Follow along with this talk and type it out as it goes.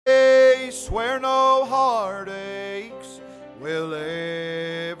place where no heartaches will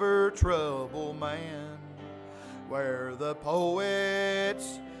ever trouble man, where the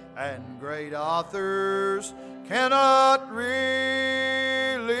poets and great authors cannot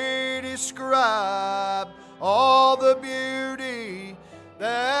really describe all the beauty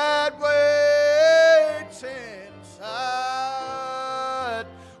that waits inside.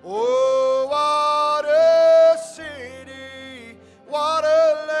 Oh, what a city, what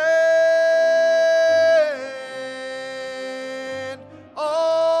a land.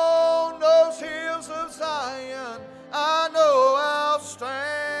 On those hills of Zion, I know I'll stand.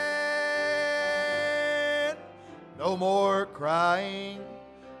 No more crying,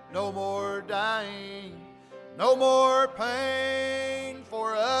 no more dying, no more pain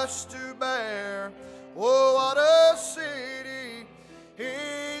for us to bear. Oh, what a city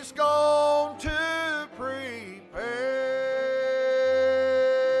He's gone to prepare.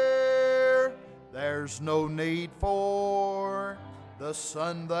 There's no need for the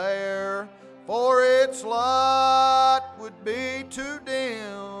sun there, for its light would be too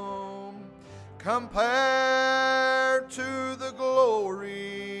dim compared to the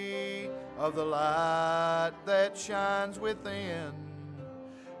glory of the light that shines within,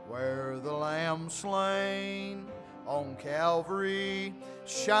 where the Lamb slain on Calvary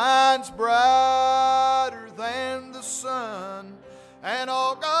shines brighter than the sun, and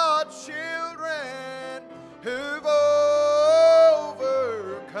all God's children who've overcome.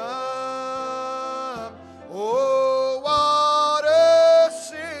 Oh, what a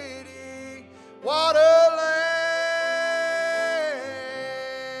city, what a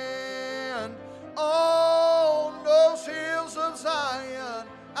land. On those hills of Zion,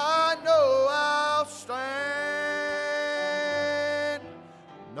 I know I'll stand.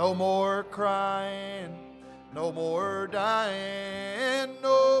 No more crying, no more dying,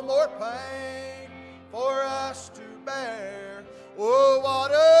 no more pain for us to bear. Oh,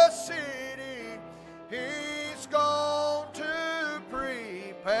 what a city He's gone to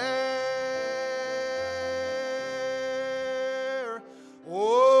prepare.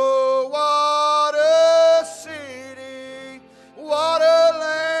 Oh, what a city, what a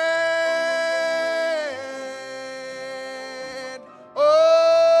land.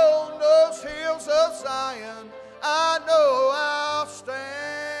 On those hills of Zion, I know I'll stand.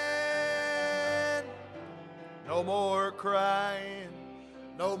 No more crying,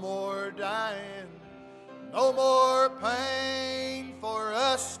 no more dying, no more pain for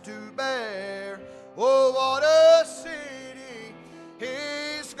us to bear. Oh, what a city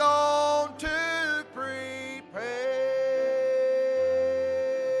He's gone to prepare.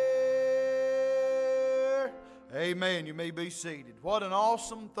 Amen. You may be seated. What an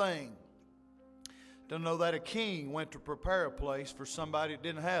awesome thing to know that a king went to prepare a place for somebody that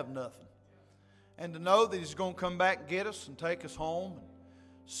didn't have nothing. And to know that He's going to come back and get us and take us home and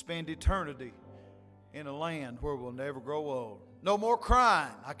spend eternity in a land where we'll never grow old. No more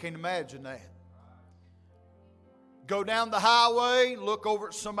crying. I can't imagine that. Go down the highway, look over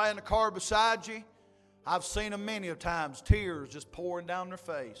at somebody in the car beside you. I've seen them many of times, tears just pouring down their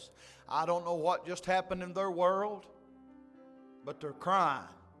face. I don't know what just happened in their world, but they're crying.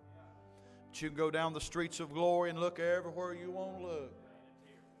 But you can go down the streets of glory and look everywhere you want to look.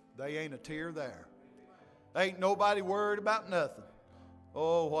 They ain't a tear there. Ain't nobody worried about nothing.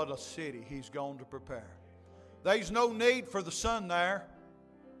 Oh, what a city He's gone to prepare. There's no need for the sun there,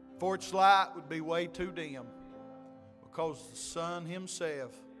 for its light would be way too dim, because the Son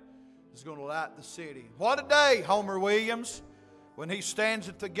Himself is going to light the city. What a day, Homer Williams, when He stands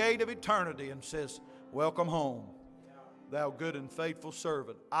at the gate of eternity and says, "Welcome home, thou good and faithful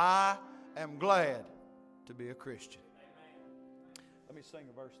servant. I am glad to be a Christian." Let me sing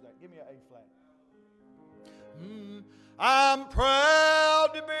a verse of that. Give me an A flat. I'm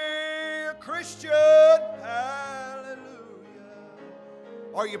proud to be a Christian. Hallelujah.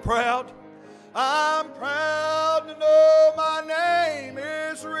 Are you proud? I'm proud to know my name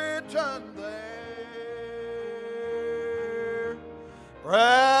is written there.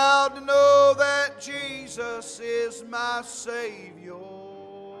 Proud to know that Jesus is my Savior.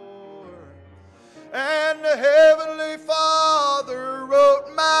 And the Heavenly Father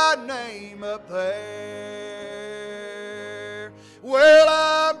wrote my name up there. Well,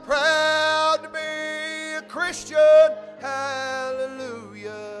 I'm proud to be a Christian. Hallelujah.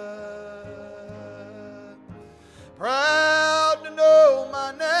 Proud to know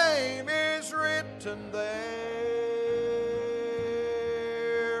my name is written there.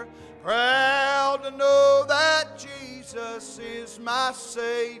 Proud to know that Jesus is my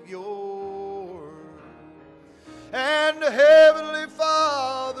Savior. And the Heavenly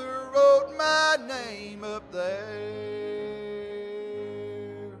Father wrote there.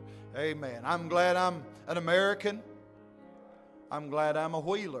 Amen. I'm glad I'm an American. I'm glad I'm a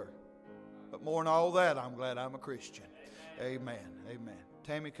Wheeler. But more than all that, I'm glad I'm a Christian. Amen. Amen.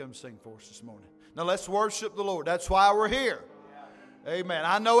 Tammy, come sing for us this morning. Now let's worship the Lord. That's why we're here. Amen.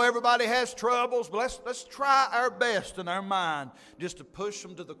 I know everybody has troubles, but let's try our best in our mind just to push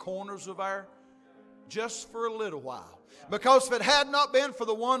them to the corners of our, just for a little while. Because if it had not been for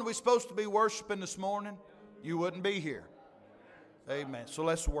the one we're supposed to be worshiping this morning, you wouldn't be here. Amen. So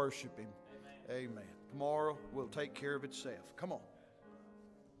let's worship Him. Amen. Tomorrow will take care of itself. Come on.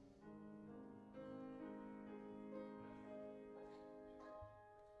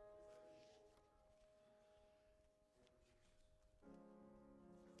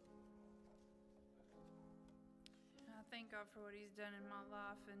 Thank God for what He's done in my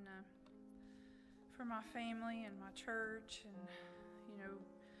life and for my family and my church. And, you know,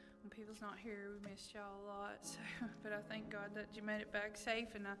 when people's not here, we miss y'all a lot. So, but I thank God that you made it back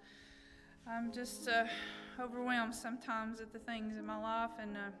safe. And I'm just overwhelmed sometimes at the things in my life.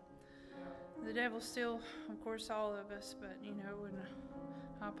 And the devil still, of course, all of us. But, you know, and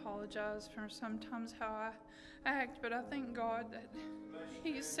I apologize for sometimes how I act. But I thank God that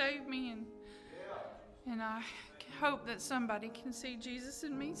He has saved me. And I hope that somebody can see Jesus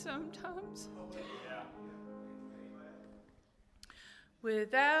in me sometimes.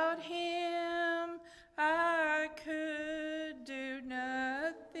 Without Him, I could do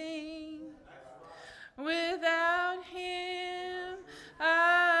nothing. Without Him,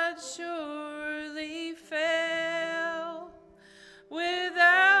 I'd surely fail.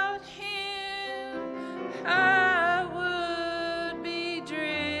 Without Him, I would be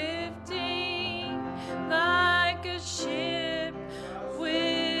drifting like a ship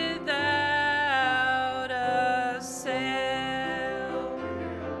without a sail.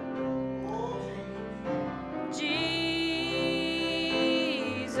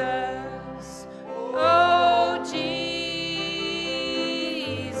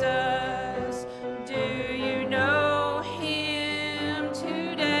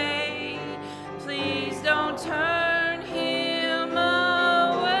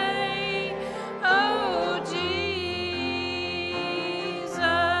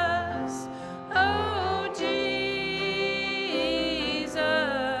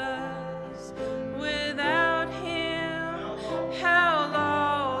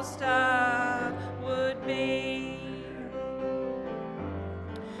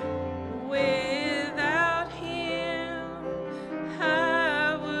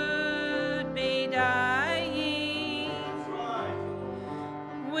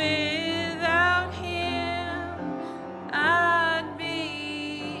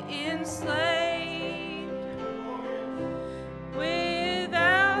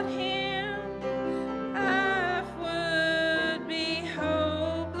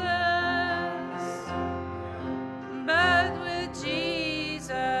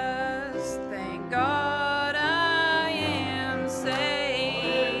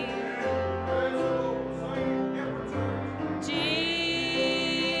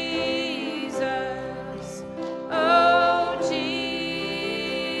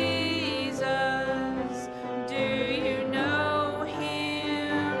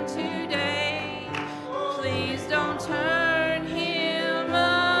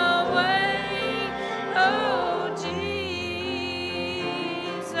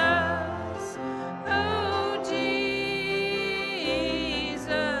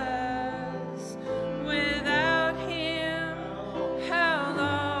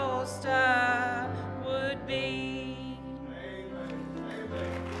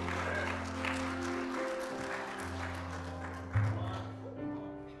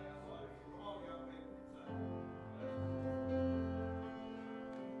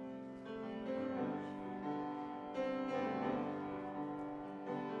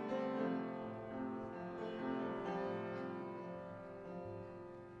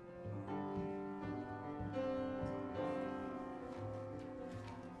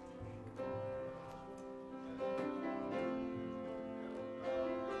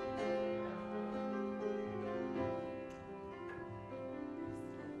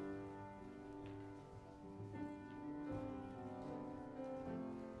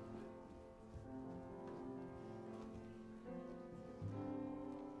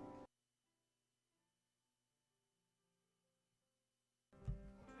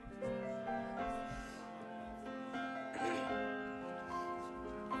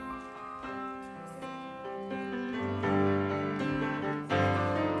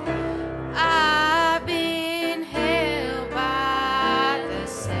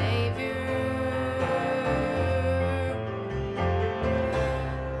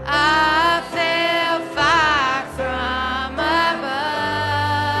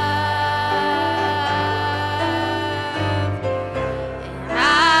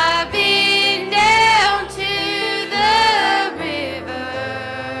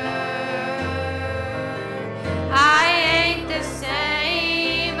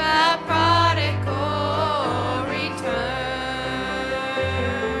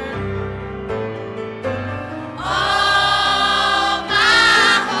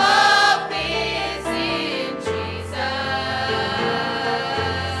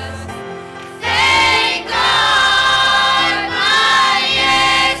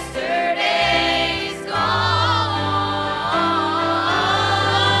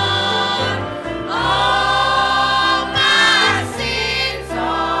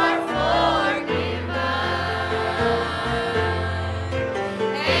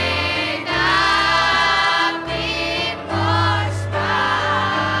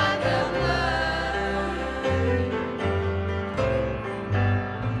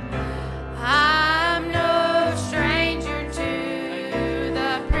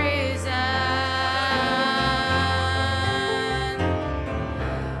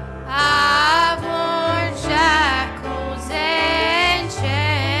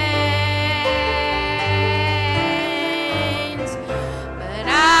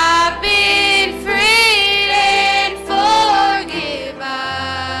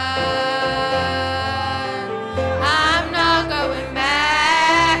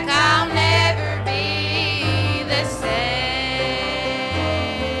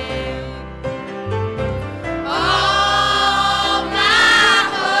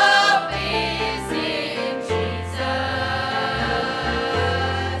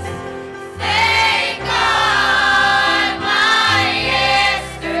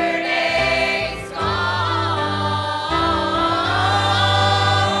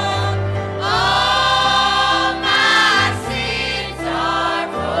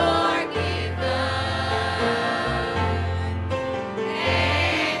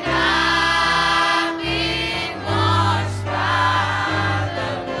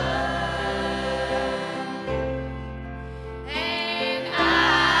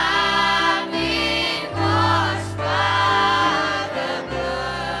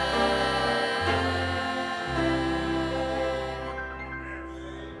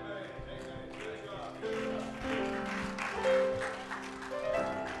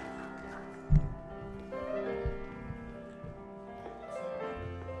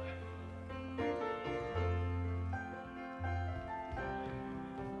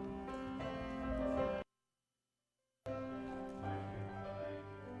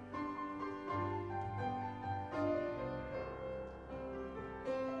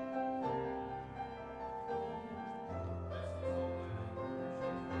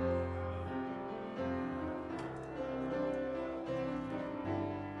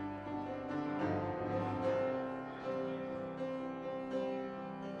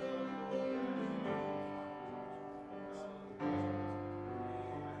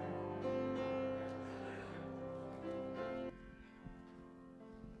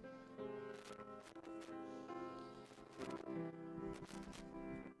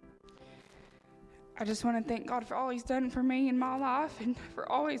 I just want to thank God for all He's done for me in my life and for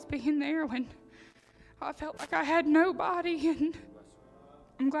always being there when I felt like I had nobody. And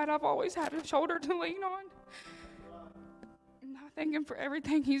I'm glad I've always had a shoulder to lean on. And I thank Him for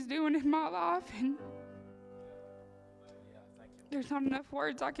everything He's doing in my life. And there's not enough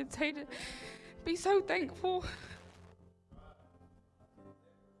words I could say to be so thankful.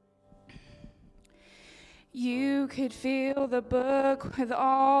 You could fill the book with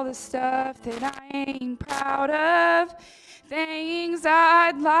all the stuff that I ain't proud of, things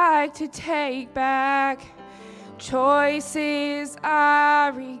I'd like to take back, choices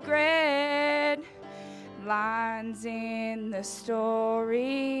I regret, lines in the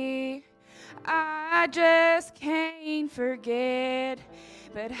story I just can't forget.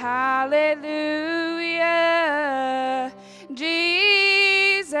 But hallelujah,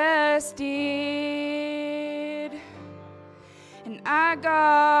 Jesus did. And I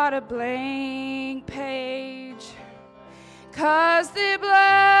got a blank page, 'cause the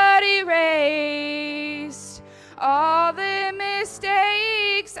blood erased all the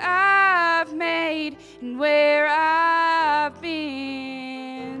mistakes I've made and where I've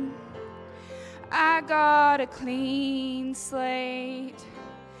been. I got a clean slate,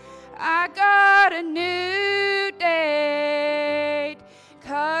 I got a new date,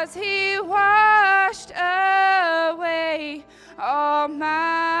 'cause He washed away all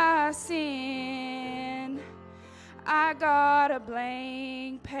my sin. I got a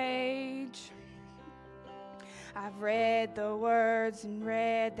blank page. I've read the words and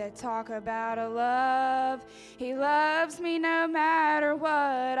read that talk about a love. He loves me no matter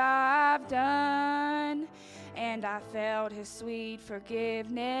what I've done. And I felt His sweet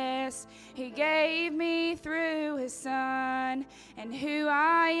forgiveness He gave me through His Son. And who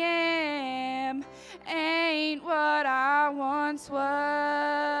I am ain't what I once was.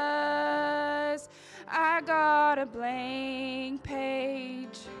 I got a blank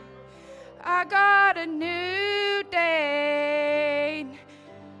page, I got a new date.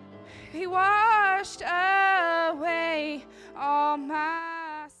 He washed away all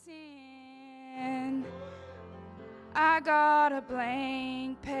my sin. I got a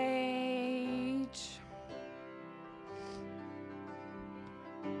blank page.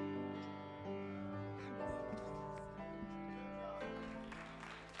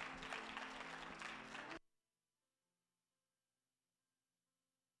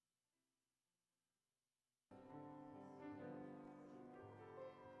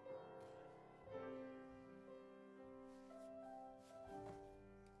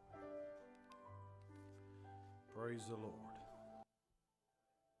 Praise the Lord.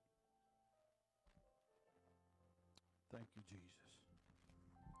 Thank you, Jesus.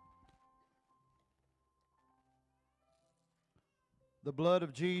 The blood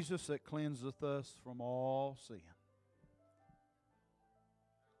of Jesus that cleanseth us from all sin.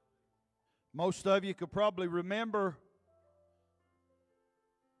 Most of you could probably remember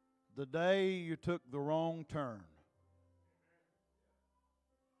the day you took the wrong turn.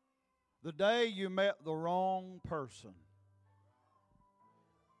 The day you met the wrong person.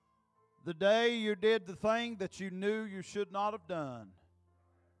 The day you did the thing that you knew you should not have done.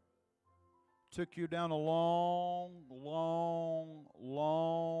 Took you down a long, long,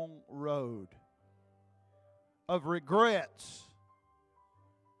 long road of regrets.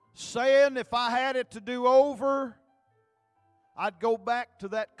 Saying if I had it to do over, I'd go back to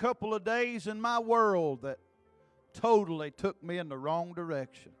that couple of days in my world that totally took me in the wrong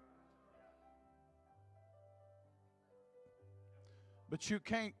direction. But you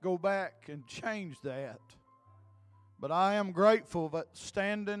can't go back and change that. But I am grateful that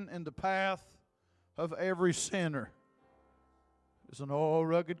standing in the path of every sinner is an old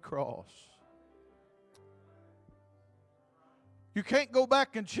rugged cross. You can't go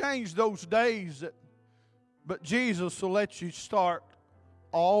back and change those days, but Jesus will let you start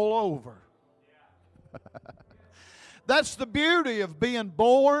all over. That's the beauty of being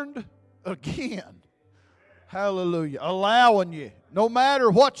born again. Hallelujah. Allowing you. No matter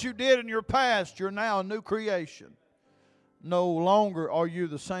what you did in your past, you're now a new creation. No longer are you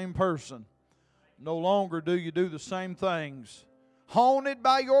the same person. No longer do you do the same things. Haunted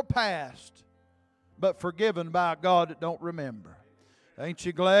by your past, but forgiven by a God that don't remember. Ain't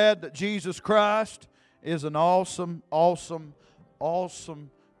you glad that Jesus Christ is an awesome, awesome,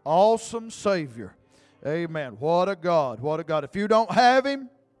 awesome, awesome Savior? Amen. What a God. What a God. If you don't have Him,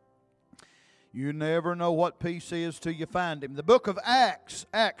 you never know what peace is till you find Him. The book of Acts,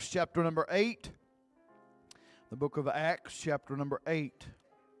 Acts chapter number 8. The book of Acts chapter number 8.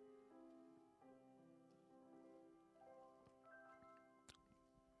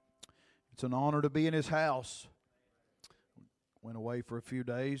 It's an honor to be in His house. Went away for a few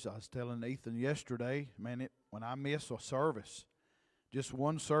days. I was telling Ethan yesterday, man, when I miss a service, just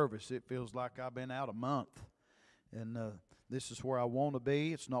one service, it feels like I've been out a month. And this is where I want to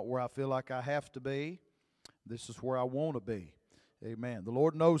be. It's not where I feel like I have to be. This is where I want to be. Amen. The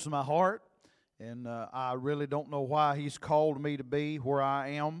Lord knows my heart, and I really don't know why He's called me to be where I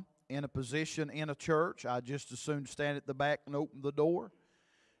am in a position in a church. I just as soon stand at the back and open the door,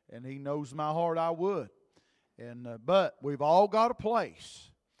 and He knows my heart, I would. And but we've all got a place,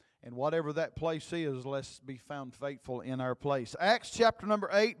 and whatever that place is, let's be found faithful in our place. Acts chapter number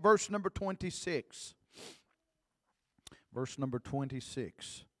 8, verse number 26. Verse number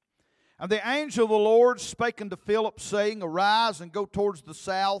 26. And the angel of the Lord spake unto Philip, saying, Arise and go towards the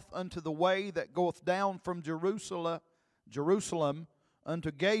south unto the way that goeth down from Jerusalem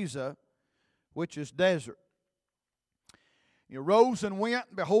unto Gaza, which is desert. He arose and went,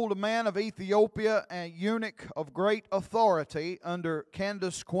 and behold, a man of Ethiopia, a eunuch of great authority, under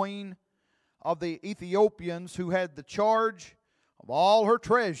Candace, queen of the Ethiopians, who had the charge of all her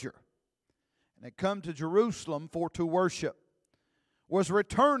treasure, and had come to Jerusalem for to worship, was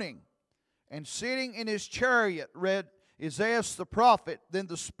returning, and sitting in his chariot read Isaiah the prophet. Then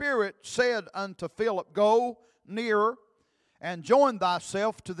the Spirit said unto Philip, Go nearer, and join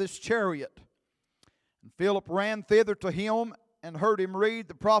thyself to this chariot. And Philip ran thither to him, and heard him read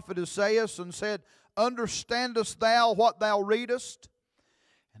the prophet Isaiah, and said, Understandest thou what thou readest?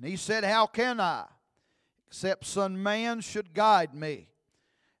 And he said, How can I, except some man should guide me?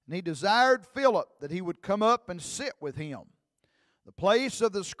 And he desired Philip that he would come up and sit with him. The place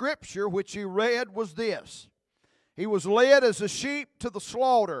of the scripture which he read was this: He was led as a sheep to the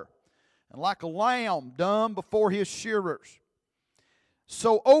slaughter, and like a lamb dumb before his shearers,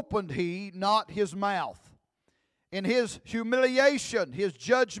 so opened he not his mouth. In his humiliation his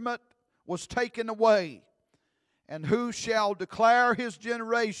judgment was taken away. And who shall declare his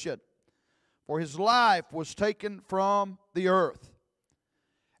generation? For his life was taken from the earth.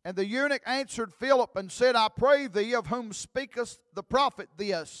 And the eunuch answered Philip and said, I pray thee, of whom speaketh the prophet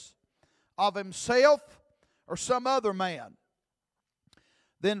this? Of himself or some other man?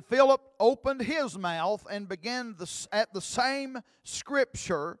 Then Philip opened his mouth and began at the same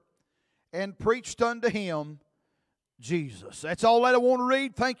scripture and preached unto him Jesus. That's all that I want to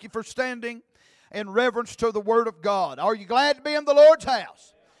read. Thank you for standing in reverence to the Word of God. Are you glad to be in the Lord's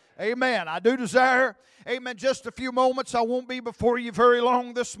house? Amen. I do desire, amen, just a few moments. I won't be before you very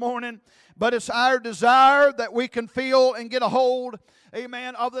long this morning, but it's our desire that we can feel and get a hold,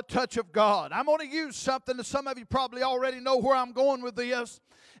 amen, of the touch of God. I'm going to use something that some of you probably already know where I'm going with this.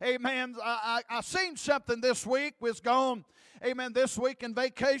 Amen. I seen something this week. Was gone, amen, this week in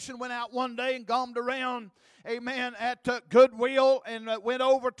vacation. Went out one day and gommed around, amen, at Goodwill, and went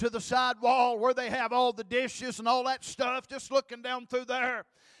over to the side wall where they have all the dishes and all that stuff, just looking down through there,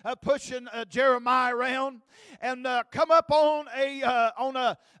 pushing Jeremiah around, and come up on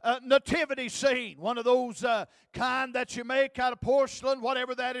a nativity scene, one of those kind that you make out of porcelain,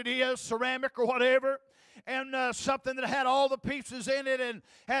 whatever that it is, ceramic or whatever, and something that had all the pieces in it and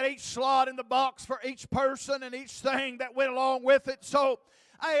had each slot in the box for each person and each thing that went along with it. So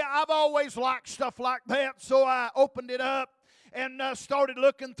I've always liked stuff like that, so I opened it up and started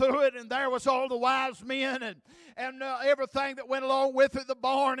looking through it, and there was all the wise men and everything that went along with it, the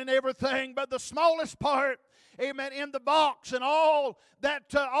barn and everything. But the smallest part, amen, in the box and all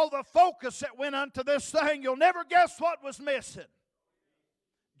that, all the focus that went unto this thing, you'll never guess what was missing.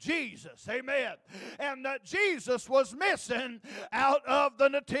 Jesus, amen. And Jesus was missing out of the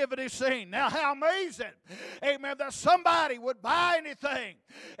nativity scene. Now, how amazing, amen, that somebody would buy anything,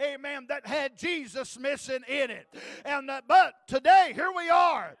 amen, that had Jesus missing in it. And but today, here we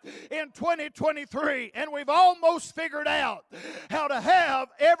are in 2023, and we've almost figured out how to have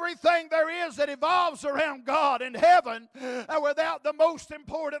everything there is that evolves around God in heaven without the most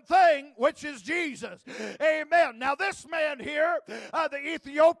important thing, which is Jesus. Amen. Now, this man here, the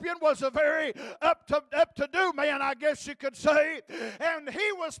Ethiopian, was a very up-to-do man, I guess you could say, and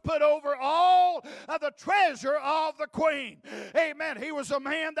he was put over all of the treasure of the queen. Amen. He was a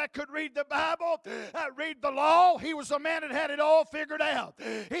man that could read the Bible, read the law. He was a man that had it all figured out.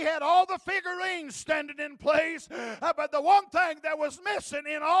 He had all the figurines standing in place, but the one thing that was missing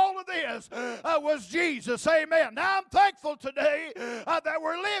in all of this was Jesus. Amen. Now, I'm thankful today that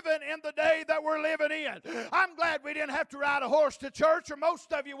we're living in the day that we're living in. I'm glad we didn't have to ride a horse to church, or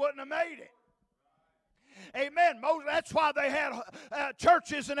most of you wouldn't have made it. Amen. That's why they had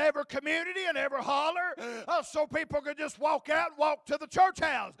churches in every community and every holler, so people could just walk out and walk to the church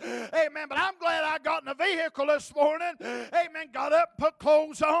house. Amen. But I'm glad I got in a vehicle this morning. Amen. Got up, put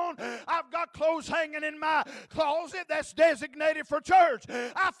clothes on. I've got clothes hanging in my closet that's designated for church.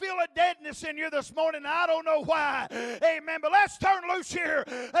 I feel a deadness in you this morning. I don't know why. Amen. But let's turn loose here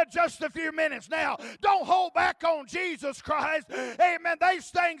just a few minutes. Now, don't hold back on Jesus Christ. Amen. These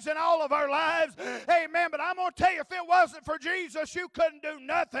things in all of our lives. Amen. But I'm going to tell you, if it wasn't for Jesus, you couldn't do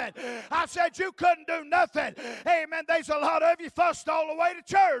nothing. I said you couldn't do nothing. Amen. There's a lot of you fussed all the way to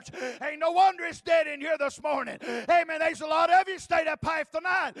church. Ain't no wonder it's dead in here this morning. Amen. There's a lot of you stayed up half the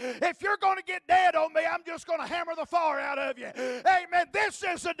night. If you're going to get dead on me, I'm just going to hammer the fire out of you. Amen. This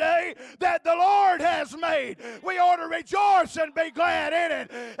is the day that the Lord has made. We ought to rejoice and be glad in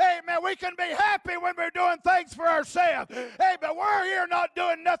it. Amen. We can be happy when we're doing things for ourselves. Hey, but we're here not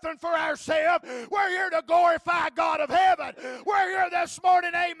doing nothing for ourselves. We're here to glorify God of heaven. We're here this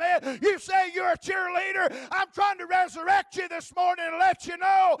morning, amen. You say you're a cheerleader. I'm trying to resurrect you this morning and let you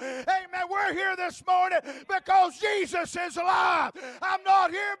know, amen, we're here this morning because Jesus is alive. I'm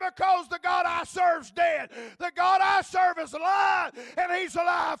not here because the God I serve is dead. The God I serve is alive, and He's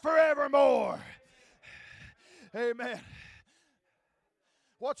alive forevermore. Amen.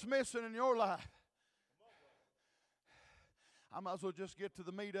 What's missing in your life? I might as well just get to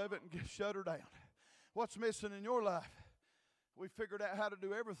the meat of it and shut her down. What's missing in your life? We figured out how to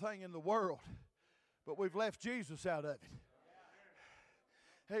do everything in the world, but we've left Jesus out of it.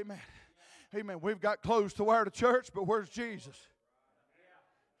 Amen. Amen. We've got clothes to wear to church, but where's Jesus?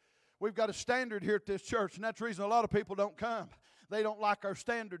 We've got a standard here at this church, and that's the reason a lot of people don't come. They don't like our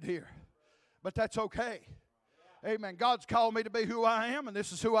standard here, but that's okay. Amen. God's called me to be who I am, and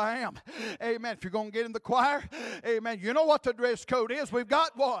this is who I am. Amen. If you're going to get in the choir, amen, you know what the dress code is. We've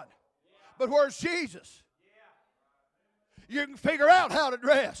got one. But where's Jesus? You can figure out how to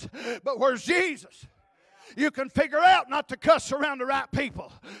dress, but where's Jesus? You can figure out not to cuss around the right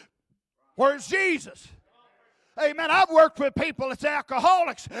people. Where's Jesus? Amen. I've worked with people that's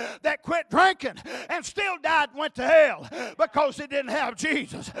alcoholics that quit drinking and still died and went to hell because they didn't have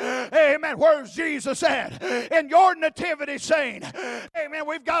Jesus. Amen. Where's Jesus at? In your nativity scene. Amen.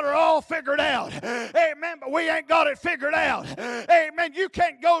 We've got it all figured out. Amen. But we ain't got it figured out. Amen. You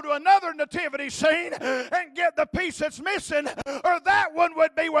can't go to another nativity scene and get the piece that's missing, or that one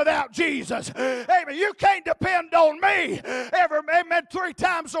would be without Jesus. Amen. You can't depend on me amen, 3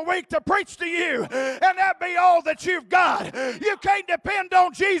 times a week to preach to you, and that be all that you've got. You can't depend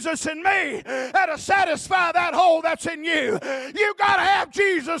on Jesus and me to satisfy that hole that's in you. You got to have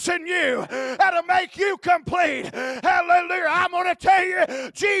Jesus in you to make you complete. Hallelujah. I'm going to tell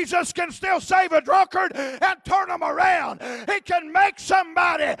you, Jesus can still save a drunkard and turn them around. He can make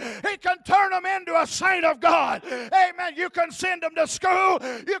somebody. He can turn them into a saint of God. Amen. You can send them to school.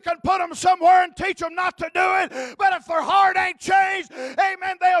 You can put them somewhere and teach them not to do it. But if their heart ain't changed,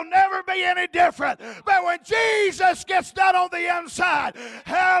 amen, they'll never be any different. But when Jesus gets done on the inside,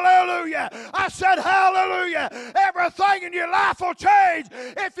 hallelujah. I said hallelujah. Everything in your life will change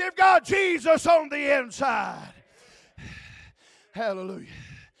if you've got Jesus on the inside. Hallelujah.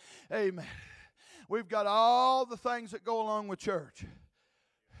 Amen. We've got all the things that go along with church.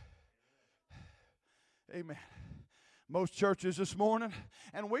 Amen. Most churches this morning,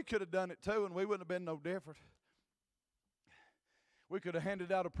 and we could have done it too, and we wouldn't have been no different. We could have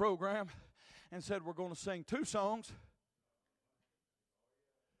handed out a program and said we're going to sing 2 songs.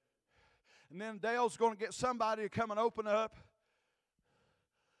 And then Dale's going to get somebody to come and open up.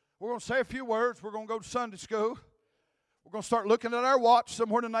 We're going to say a few words. We're going to go to Sunday school. We're going to start looking at our watch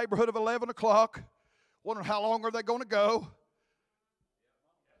somewhere in the neighborhood of 11 o'clock. Wondering how long are they going to go.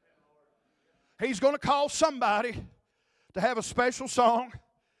 He's going to call somebody to have a special song.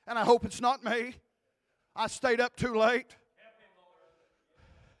 And I hope it's not me. I stayed up too late.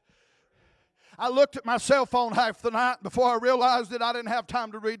 I looked at my cell phone half the night before I realized that I didn't have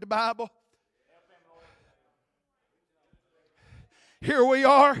time to read the Bible. Here we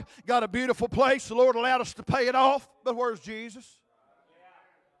are, got a beautiful place. The Lord allowed us to pay it off, but where's Jesus?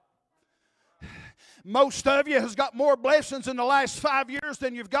 Most of you has got more blessings in the last 5 years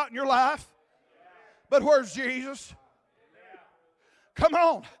than you've got in your life, but where's Jesus? Come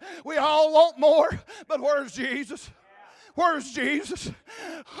on, we all want more, but where's Jesus? Where's Jesus?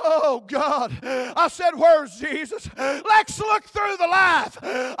 Oh, God. I said, where's Jesus? Let's look through the life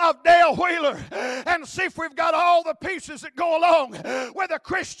of Dale Wheeler and see if we've got all the pieces that go along with a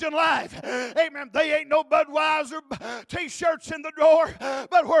Christian life. Amen. They ain't no Budweiser T-shirts in the drawer,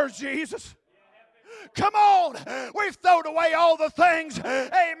 but where's Jesus? Come on. We've thrown away all the things,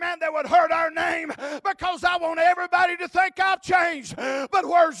 amen, that would hurt our name because I want everybody to think I've changed. But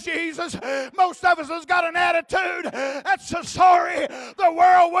where's Jesus? Most of us has got an attitude that's so sorry the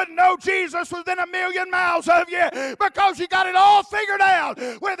world wouldn't know Jesus within a million miles of you because you got it all figured out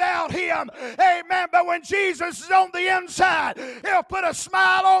without Him. Amen. But when Jesus is on the inside, He'll put a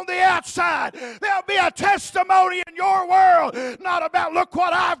smile on the outside. There'll be a testimony in your world, not about look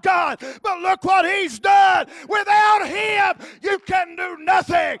what I've got, but look what He's done. Without Him, you can do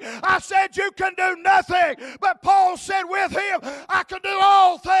nothing. I said you can do nothing. But Paul said with Him, I can do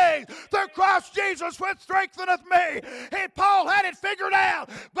all things through Christ Jesus which strengtheneth me. And Paul had it figured out,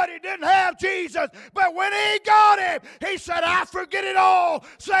 but he didn't have Jesus. But when he got Him, he said, I forget it all,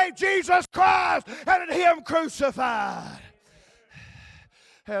 save Jesus Christ and in Him crucified.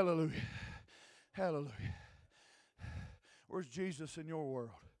 Hallelujah. Hallelujah. Where's Jesus in your world?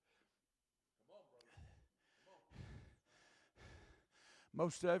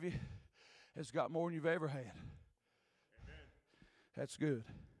 Most of you has got more than you've ever had. That's good.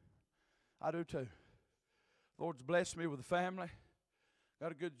 I do too. Lord's blessed me with a family,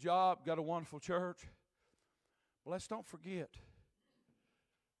 got a good job, got a wonderful church. But let's don't forget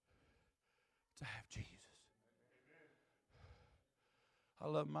to have Jesus. I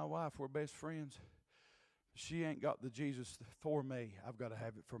love my wife. We're best friends. She ain't got the Jesus for me. I've got to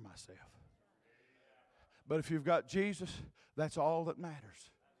have it for myself. But if you've got Jesus, that's all that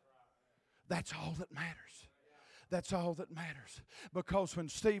matters. That's all that matters. That's all that matters. Because when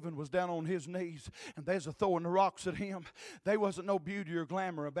Stephen was down on his knees and there's a throwing the rocks at him, there wasn't no beauty or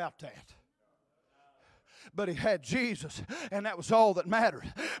glamour about that. But he had Jesus, and that was all that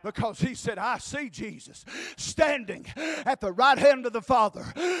mattered, because he said, I see Jesus standing at the right hand of the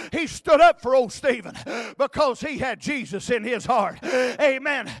Father. He stood up for old Stephen because he had Jesus in his heart.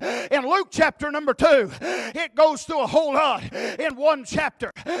 Amen. In Luke chapter number 2, it goes through a whole lot in one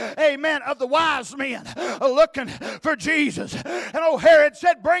chapter, amen, of the wise men looking for Jesus. And old Herod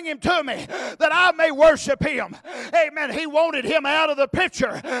said, bring him to me that I may worship him. Amen. He wanted him out of the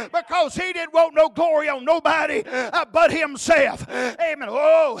picture because he didn't want no glory on nobody but himself. Amen.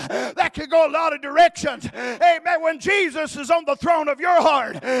 Oh, that could go a lot of directions. Amen. When Jesus is on the throne of your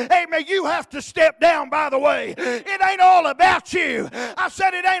heart, amen, you have to step down, by the way. It ain't all about you. I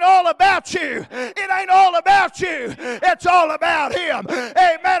said it ain't all about you. It ain't all about you. It's all about Him.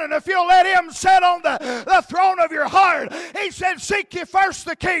 Amen. And if you'll let Him sit on the throne of your heart, He said, seek ye first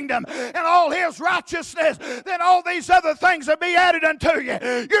the kingdom and all His righteousness, then all these other things will be added unto you.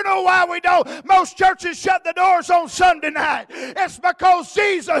 You know why we don't? Most churches shut the doors on Sunday night. It's because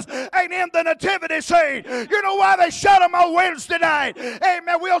Jesus ain't in the nativity scene. You know why they shut them on Wednesday night?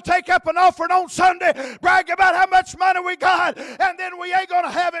 Amen. We'll take up an offering on Sunday, brag about how much money we got, and then we ain't going to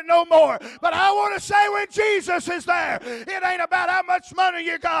have it no more. But I want to say when Jesus is there, it ain't about how much money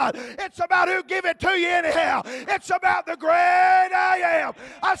you got. It's about who give it to you anyhow. It's about the great I am.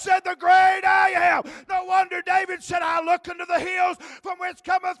 I said the great I am. No wonder David said, I look into the hills from whence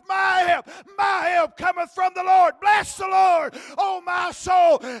cometh my help. My help cometh from the Lord. Bless the Lord, oh my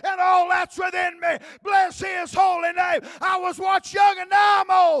soul, and all that's within me. Bless His holy name. I was once young and now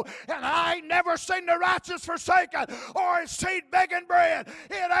I'm old, and I ain't never seen the righteous forsaken or his seed begging bread.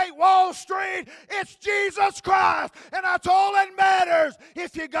 It ain't Wall Street, it's Jesus Christ, and that's all that matters.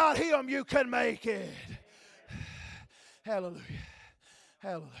 If you got Him, you can make it. Hallelujah.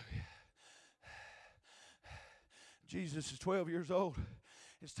 Hallelujah. Jesus is 12 years old.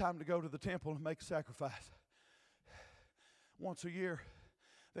 It's time to go to the temple and make a sacrifice. Once a year,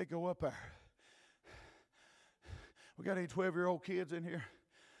 they go up there. We got any 12-year-old kids in here?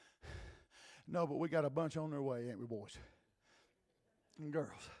 No, but we got a bunch on their way, ain't we, boys? And girls.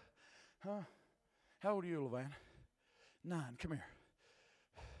 Huh? How old are you, Levan? 9. Come here.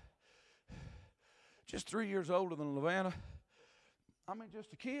 Just 3 years older than Levanna. I mean,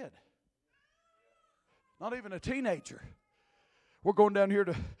 just a kid. Not even a teenager. We're going down here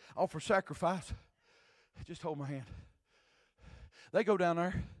to offer sacrifice. Just hold my hand. They go down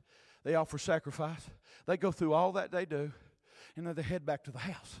there. They offer sacrifice. They go through all that they do. And then they head back to the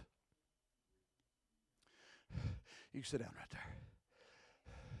house. You can sit down right there.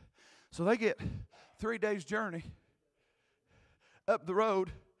 So they get 3 days' journey up the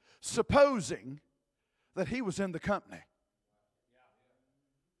road, supposing that he was in the company.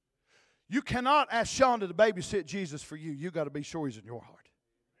 You cannot ask Shonda to babysit Jesus for you. You got to be sure He's in your heart.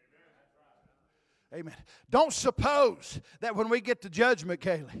 Amen. Don't suppose that when we get to judgment,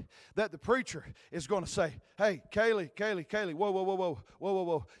 Kaylee, that the preacher is going to say, hey, Kaylee,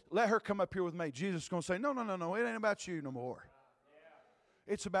 whoa. Let her come up here with me. Jesus is going to say, no, it ain't about you no more.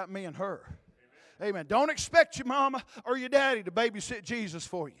 It's about me and her. Amen. Don't expect your mama or your daddy to babysit Jesus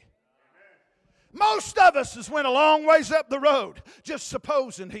for you. Most of us has went a long ways up the road just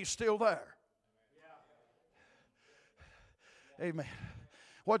supposing He's still there. Amen.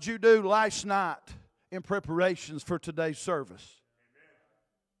 What'd you do last night in preparations for today's service?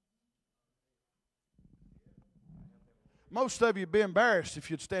 Most of you would be embarrassed if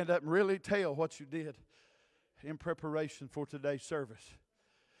you'd stand up and really tell what you did in preparation for today's service.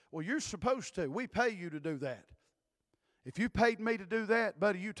 Well, you're supposed to. We pay you to do that. If you paid me to do that,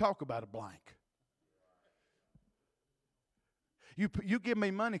 buddy, you talk about a blank. You give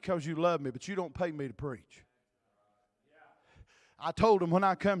me money because you love me, but you don't pay me to preach. I told them when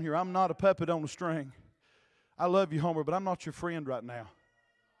I come here, I'm not a puppet on a string. I love you, Homer, but I'm not your friend right now.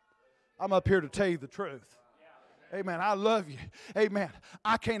 I'm up here to tell you the truth. Amen. I love you. Amen.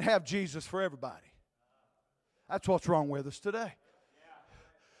 I can't have Jesus for everybody. That's what's wrong with us today.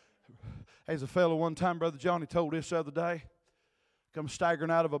 There's a fellow one time, Brother Johnny told this the other day, come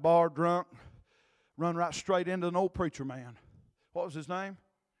staggering out of a bar drunk, run right straight into an old preacher man. What was his name?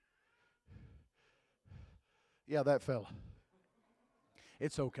 Yeah, that fella.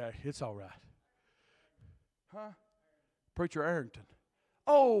 It's okay. It's all right. Huh? Preacher Arrington.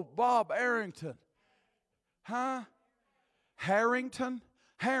 Oh, Bob Arrington. Huh? Harrington?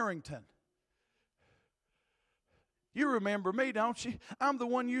 Harrington. You remember me, don't you? I'm the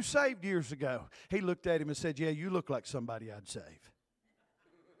one you saved years ago. He looked at him and said, yeah, you look like somebody I'd save.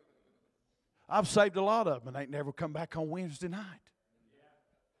 I've saved a lot of them and ain't never come back on Wednesday night.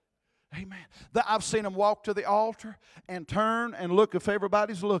 Amen. I've seen them walk to the altar and turn and look if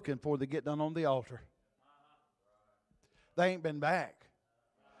everybody's looking before they get done on the altar. They ain't been back.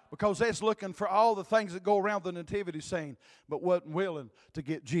 Because they're looking for all the things that go around the nativity scene, but wasn't willing to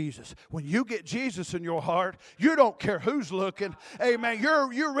get Jesus. When you get Jesus in your heart, you don't care who's looking. Amen.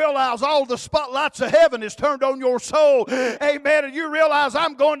 You realize all the spotlights of heaven is turned on your soul. Amen. And you realize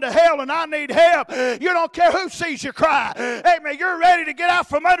I'm going to hell and I need help. You don't care who sees you cry. Amen. You're ready to get out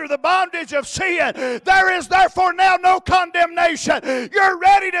from under the bondage of sin. There is therefore now no condemnation. You're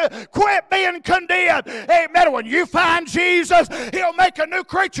ready to quit being condemned. Amen. When you find Jesus, He'll make a new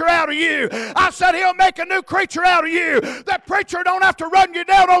creature out of you. I said He'll make a new creature out of you. That preacher don't have to run you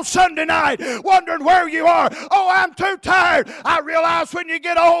down on Sunday night wondering where you are. Oh, I'm too tired. I realize when you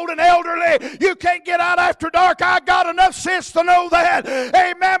get old and elderly, you can't get out after dark. I got enough sense to know that.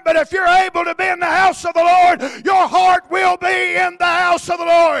 Amen. But if you're able to be in the house of the Lord, your heart will be in the house of the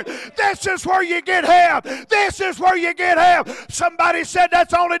Lord. This is where you get help. This is where you get help. Somebody said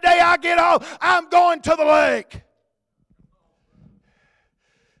that's the only day I get off. I'm going to the lake.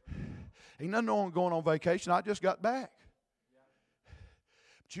 Ain't nothing wrong going on vacation. I just got back.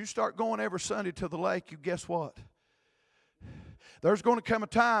 But you start going every Sunday to the lake, you guess what? There's going to come a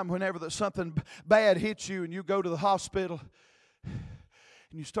time whenever that something bad hits you and you go to the hospital and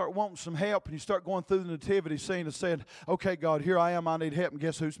you start wanting some help and you start going through the nativity scene and saying, okay, God, here I am, I need help, and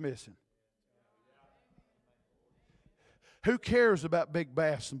guess who's missing? Who cares about big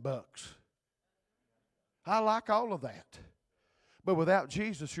bass and bucks? I like all of that. But without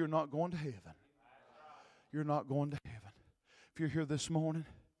Jesus, you're not going to heaven. You're not going to heaven. If you're here this morning,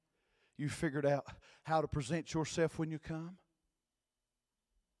 you figured out how to present yourself when you come.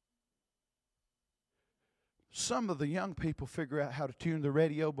 Some of the young people figure out how to tune the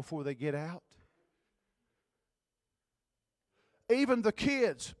radio before they get out. Even the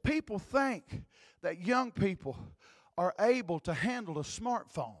kids, people think that young people are able to handle a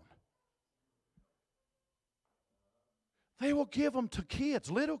smartphone. They will give them to kids,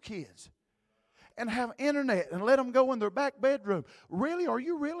 little kids, and have internet and let them go in their back bedroom. Really? Are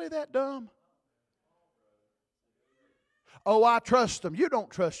you really that dumb? Oh, I trust them. You don't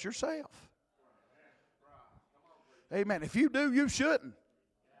trust yourself. Amen. If you do, you shouldn't.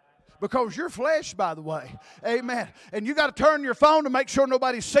 Because you're flesh, by the way. Amen. And you got to turn your phone to make sure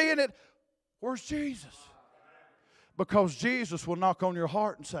nobody's seeing it. Where's Jesus? Because Jesus will knock on your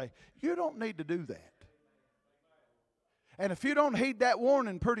heart and say, you don't need to do that. And if you don't heed that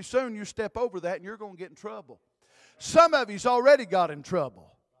warning, pretty soon you step over that and you're going to get in trouble. Some of you's already got in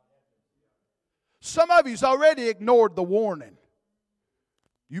trouble. Some of you's already ignored the warning.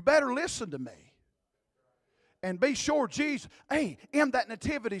 You better listen to me. And be sure Jesus, hey, in that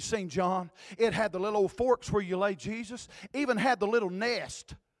nativity scene, John, it had the little old forks where you lay Jesus. Even had the little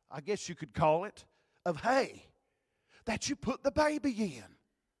nest, I guess you could call it, of hay that you put the baby in.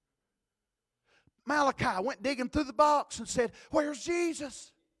 Malachi went digging through the box and said, where's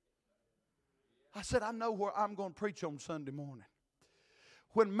Jesus? I said, I know where I'm going to preach on Sunday morning.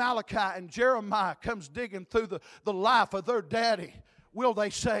 When Malachi and Jeremiah comes digging through the life of their daddy, will they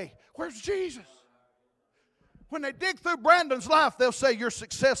say, where's Jesus? When they dig through Brandon's life, they'll say, you're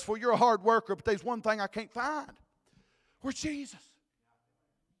successful, you're a hard worker, but there's one thing I can't find. Where's Jesus?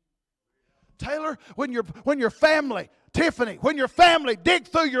 Taylor, when your family, Tiffany, when your family dig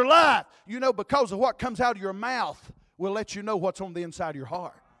through your life, you know, because of what comes out of your mouth will let you know what's on the inside of your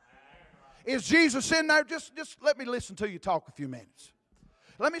heart. Is Jesus in there? Just let me listen to you talk a few minutes.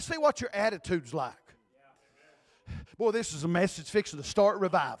 Let me see what your attitude's like. Boy, this is a message fixing to start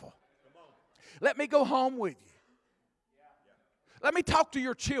revival. Let me go home with you. Let me talk to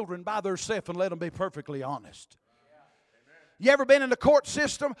your children by themselves and let them be perfectly honest. You ever been in the court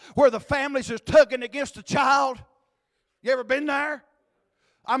system where the families is tugging against a child? You ever been there?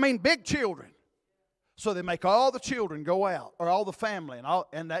 I mean, big children. So they make all the children go out, or all the family,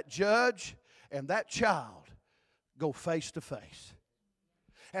 and that judge and that child go face to face.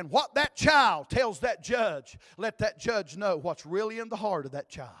 And what that child tells that judge, let that judge know what's really in the heart of that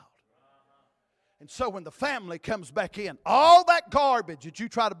child. And so when the family comes back in, all that garbage that you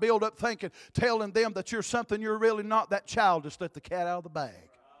try to build up thinking, telling them that you're something you're really not, that child just let the cat out of the bag.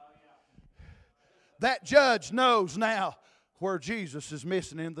 That judge knows now where Jesus is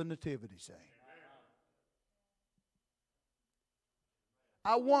missing in the nativity scene.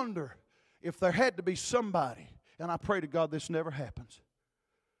 I wonder if there had to be somebody, and I pray to God this never happens,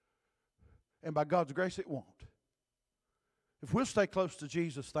 and by God's grace it won't. If we'll stay close to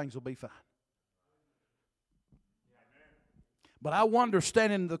Jesus, things will be fine. But I wonder,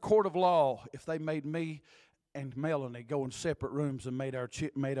 standing in the court of law, if they made me and Melanie go in separate rooms and made our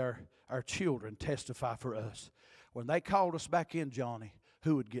children testify for us. When they called us back in, Johnny,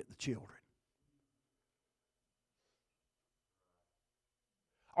 who would get the children?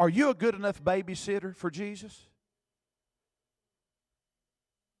 Are you a good enough babysitter for Jesus?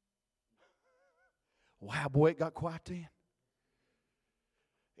 Wow, boy, it got quiet then.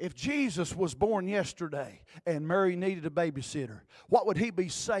 If Jesus was born yesterday and Mary needed a babysitter, what would he be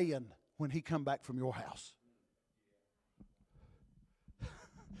saying when he come back from your house?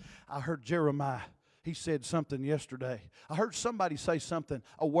 I heard Jeremiah, he said something yesterday. I heard somebody say something,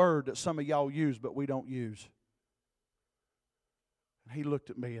 a word that some of y'all use but we don't use. And he looked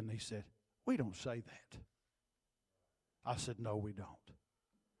at me and he said, we don't say that. I said, no, we don't.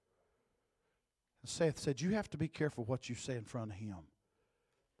 And Seth said, you have to be careful what you say in front of him,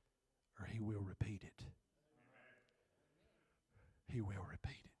 or he will repeat it. He will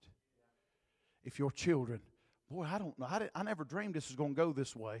repeat it. If your children, boy, I don't know. I never dreamed this was going to go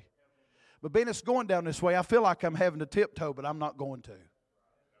this way. But being it's going down this way, I feel like I'm having to tiptoe, but I'm not going to.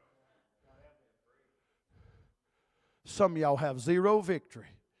 Some of y'all have zero victory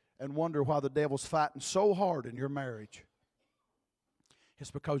and wonder why the devil's fighting so hard in your marriage.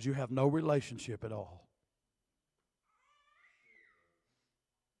 It's because you have no relationship at all.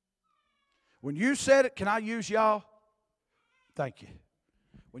 When you said it, can I use y'all? Thank you.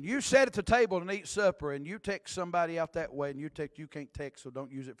 When you sit at the table and eat supper and you text somebody out that way, and you can't text, so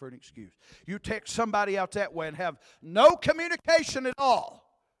don't use it for an excuse. You text somebody out that way and have no communication at all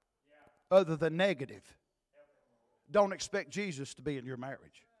other than negative. Don't expect Jesus to be in your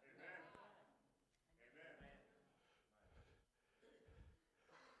marriage.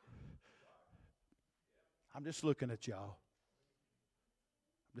 I'm just looking at y'all.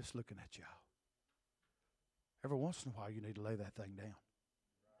 I'm just looking at y'all. Every once in a while, you need to lay that thing down.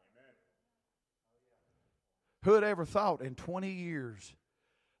 Who had ever thought in 20 years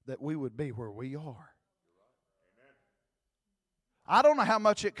that we would be where we are? I don't know how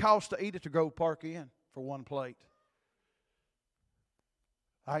much it costs to eat at the Grove Park Inn for one plate.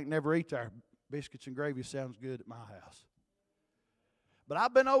 I ain't never eat there. Biscuits and gravy sounds good at my house. But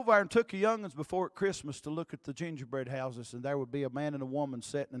I've been over there and took the young'uns before at Christmas to look at the gingerbread houses, and there would be a man and a woman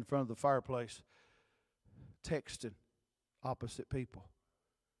sitting in front of the fireplace texting opposite people,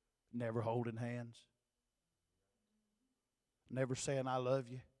 never holding hands, never saying I love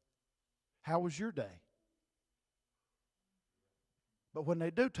you. How was your day? But when they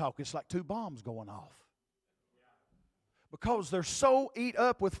do talk, it's like two bombs going off. Because they're so eat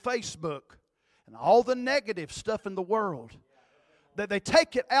up with Facebook and all the negative stuff in the world that they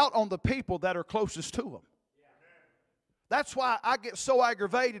take it out on the people that are closest to them. That's why I get so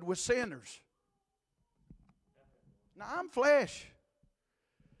aggravated with sinners. Now, I'm flesh.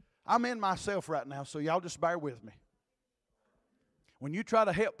 I'm in myself right now, so y'all just bear with me. When you try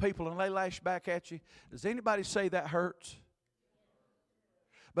to help people and they lash back at you, does anybody say that hurts?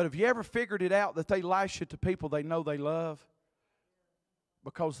 But have you ever figured it out that they lash it to people they know they love?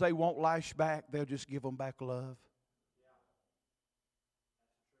 Because they won't lash back, they'll just give them back love.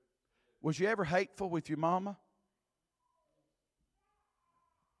 Was you ever hateful with your mama?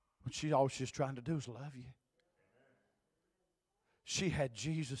 What she always just trying to do is love you. She had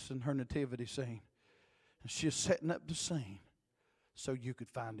Jesus in her nativity scene. And she is setting up the scene so you could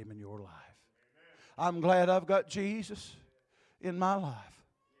find Him in your life. I'm glad I've got Jesus in my life.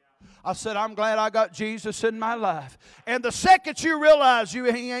 I said, I'm glad I got Jesus in my life. And the second you realize He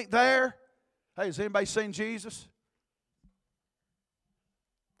ain't there, hey, has anybody seen Jesus?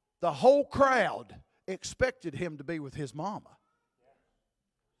 The whole crowd expected Him to be with His mama.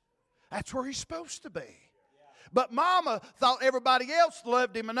 That's where He's supposed to be. But mama thought everybody else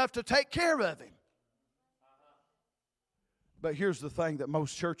loved Him enough to take care of Him. But here's the thing that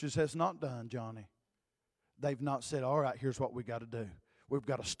most churches has not done, Johnny. They've not said, all right, here's what we got to do. We've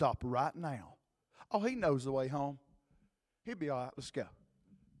got to stop right now. Oh, He knows the way home. He'll be all right, let's go.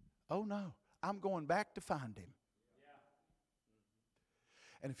 Oh, no, I'm going back to find Him.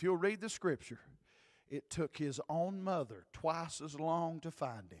 And if you'll read the Scripture, it took His own mother twice as long to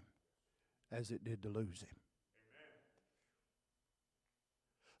find Him as it did to lose Him.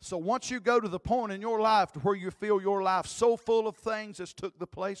 So once you go to the point in your life to where you feel your life so full of things that's took the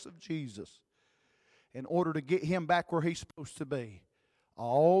place of Jesus, in order to get Him back where He's supposed to be,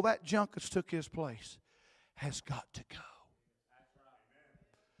 all that junk that's took His place has got to go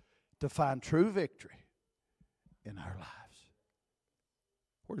to find true victory in our lives.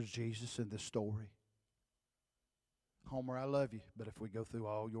 Where's Jesus in this story? Homer, I love you, but if we go through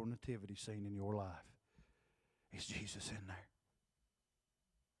all your nativity scene in your life, is Jesus in there?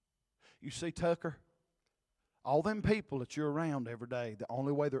 You see, Tucker, all them people that you're around every day, the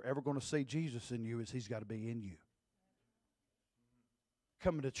only way they're ever going to see Jesus in you is He's got to be in you.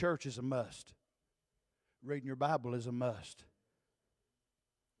 Coming to church is a must. Reading your Bible is a must.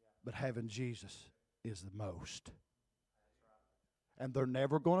 But having Jesus is the most. And they're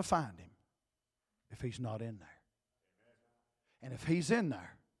never going to find Him if He's not in there. And if He's in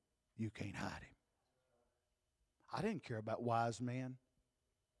there, you can't hide Him. I didn't care about wise men,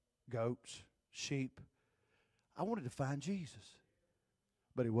 goats, sheep. I wanted to find Jesus,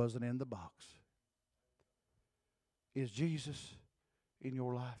 but He wasn't in the box. Is Jesus in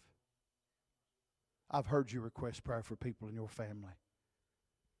your life? I've heard you request prayer for people in your family.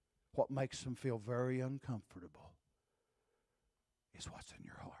 What makes them feel very uncomfortable is what's in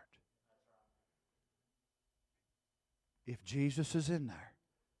your heart. If Jesus is in there,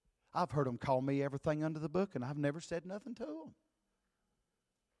 I've heard them call me everything under the book, and I've never said nothing to them.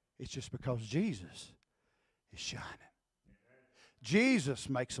 It's just because Jesus is shining. Jesus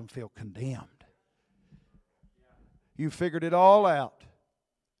makes them feel condemned. You figured it all out.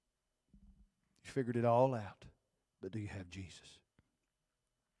 You figured it all out. But do you have Jesus?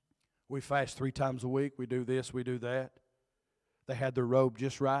 We fast 3 times a week. We do this, we do that. They had their robe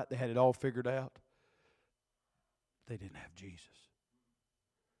just right. They had it all figured out. They didn't have Jesus.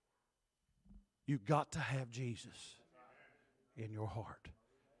 You've got to have Jesus in your heart.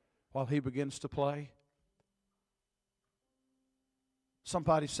 While He begins to play,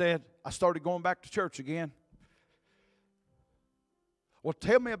 somebody said, I started going back to church again. Well,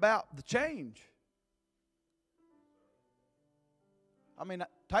 tell me about the change. I mean,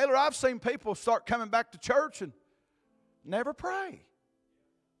 Taylor, I've seen people start coming back to church and never pray.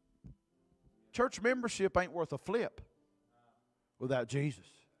 Church membership ain't worth a flip without Jesus.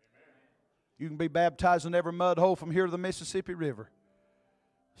 You can be baptized in every mud hole from here to the Mississippi River,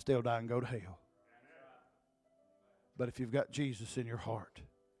 still die and go to hell. But if you've got Jesus in your heart,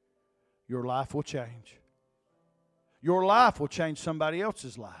 your life will change. Your life will change somebody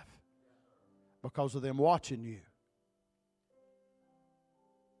else's life because of them watching you.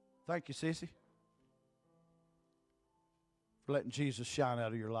 Thank you, Sissy, for letting Jesus shine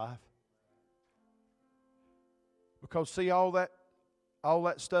out of your life. Because see, all that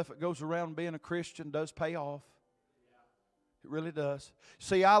stuff that goes around being a Christian does pay off. It really does.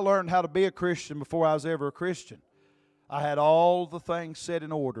 See, I learned how to be a Christian before I was ever a Christian. I had all the things set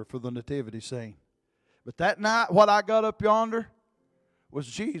in order for the nativity scene. But that night, what I got up yonder was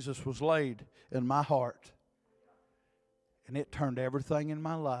Jesus was laid in my heart. And it turned everything in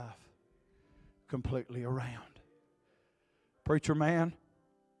my life completely around. Preacher man,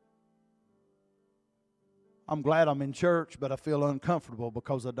 I'm glad I'm in church, but I feel uncomfortable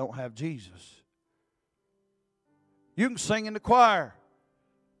because I don't have Jesus. You can sing in the choir.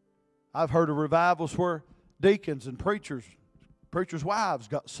 I've heard of revivals where deacons and preachers' wives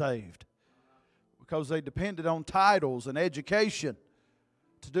got saved because they depended on titles and education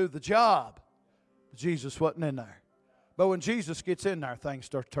to do the job. Jesus wasn't in there. But when Jesus gets in there, things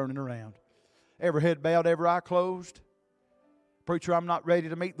start turning around. Every head bowed, every eye closed. Preacher, I'm not ready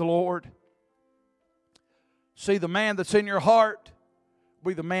to meet the Lord. See, the man that's in your heart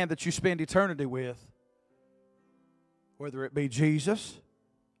will be the man that you spend eternity with whether it be Jesus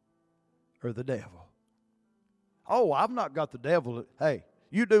or the devil. Oh, I've not got the devil. Hey,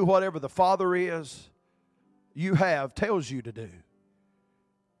 you do whatever the Father tells you to do.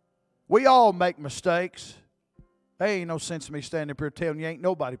 We all make mistakes. There ain't no sense in me standing up here telling you ain't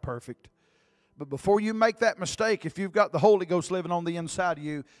nobody perfect. But before you make that mistake, if you've got the Holy Ghost living on the inside of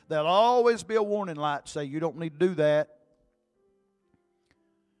you, there'll always be a warning light to say you don't need to do that.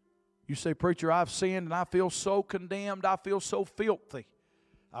 You say, preacher, I've sinned and I feel so condemned. I feel so filthy.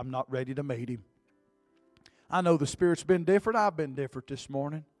 I'm not ready to meet Him. I know the Spirit's been different. I've been different this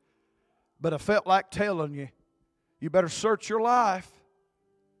morning. But I felt like telling you, you better search your life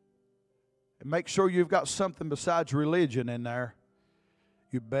and make sure you've got something besides religion in there.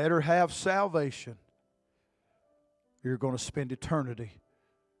 You better have salvation. You're going to spend eternity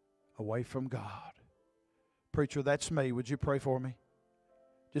away from God. Preacher, that's me. Would you pray for me?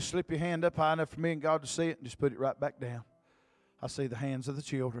 Just slip your hand up high enough for me and God to see it and just put it right back down. I see the hands of the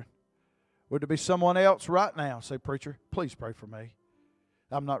children. Would there be someone else right now? Say, preacher, please pray for me.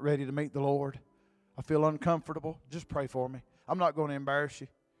 I'm not ready to meet the Lord. I feel uncomfortable. Just pray for me. I'm not going to embarrass you.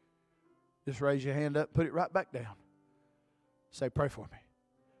 Just raise your hand up, put it right back down. Say, pray for me.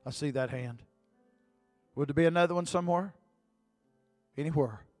 I see that hand. Would there be another one somewhere?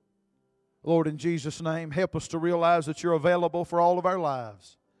 Anywhere. Lord, in Jesus' name, help us to realize that You're available for all of our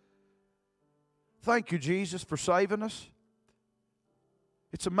lives. Thank You, Jesus, for saving us.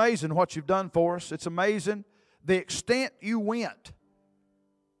 It's amazing what You've done for us. It's amazing the extent You went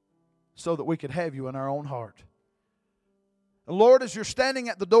so that we could have You in our own heart. And Lord, as You're standing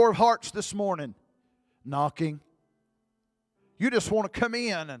at the door of hearts this morning, knocking, You just want to come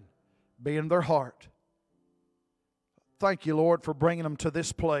in and be in their heart. Thank You, Lord, for bringing them to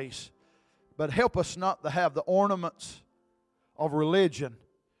this place. But help us not to have the ornaments of religion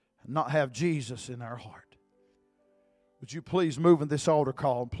and not have Jesus in our heart. Would You please move in this altar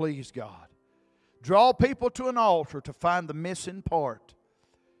call, and please, God, draw people to an altar to find the missing part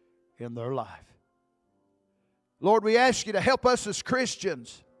in their life. Lord, we ask You to help us as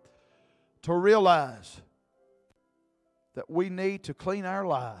Christians to realize that we need to clean our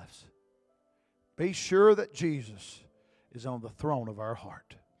lives. Be sure that Jesus is on the throne of our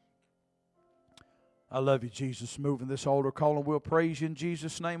heart. I love You, Jesus. Move in this altar call, and we'll praise You in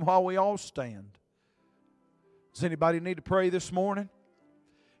Jesus' name while we all stand. Does anybody need to pray this morning?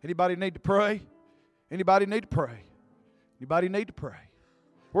 Anybody need to pray? Anybody need to pray? Anybody need to pray?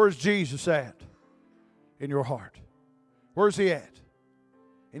 Where's Jesus at in your heart? Where's He at?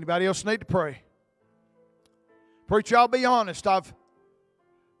 Anybody else need to pray? Preacher, I'll be honest. I've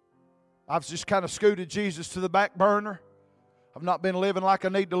just kind of scooted Jesus to the back burner. I've not been living like I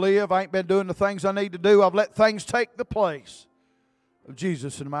need to live. I ain't been doing the things I need to do. I've let things take the place of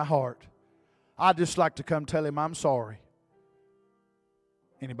Jesus in my heart. I'd just like to come tell Him I'm sorry.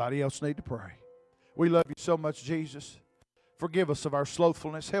 Anybody else need to pray? We love You so much, Jesus. Forgive us of our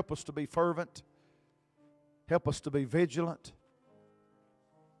slothfulness. Help us to be fervent. Help us to be vigilant.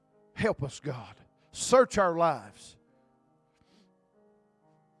 Help us, God. Search our lives.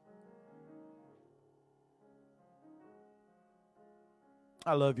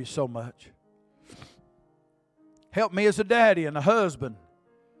 I love You so much. Help me as a daddy and a husband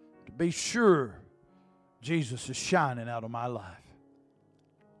to be sure Jesus is shining out of my life.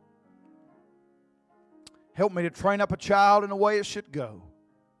 Help me to train up a child in the way it should go.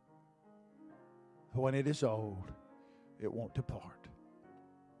 When it is old, it won't depart.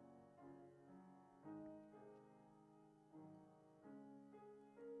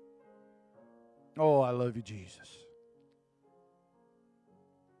 Oh, I love You, Jesus.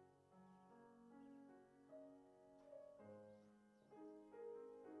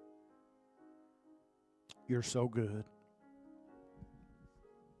 You're so good.